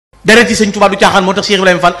dereti sëñ Touba du caaxaan moo tax Cheikh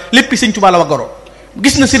Ibrahima Fall léppi sëñ Touba la waggaro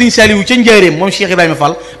gis na Serigne Saliou ca njaareem moom Cheikh Ibrahima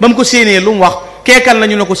Fall ba mu ko séenee lu mu wax keekal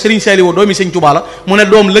nañu ne ko Serigne Saliou doomi sëñ Touba la mu ne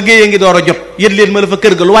doom liggéey a ngi door a jot yët leen ma la fa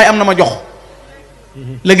kër ga lu waaye am na ma jox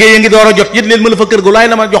liggéey a ngi door a jot yët leen ma la fa kër ga lu waaye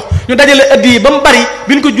na ma jox ñu dajale addi yi ba mu bari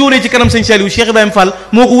bi ñu ko jóoree ci kanam sëñ Saliou Cheikh Ibrahima Fall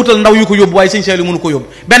moo ko wutal ndaw yu ko yóbbu waaye sëñ Saliou mënu ko yóbbu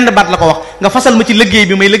benn baat la ko wax nga fasal ma ci liggéey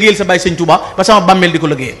bi may liggéeyal sa baay sëñ Touba ba sama bàmmeel di ko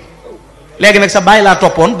liggéeyal léegi nag sa baay laa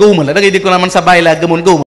toppoon gëwuma la da ngay dégg ko naa man sa baay laa gëmoon gëwuma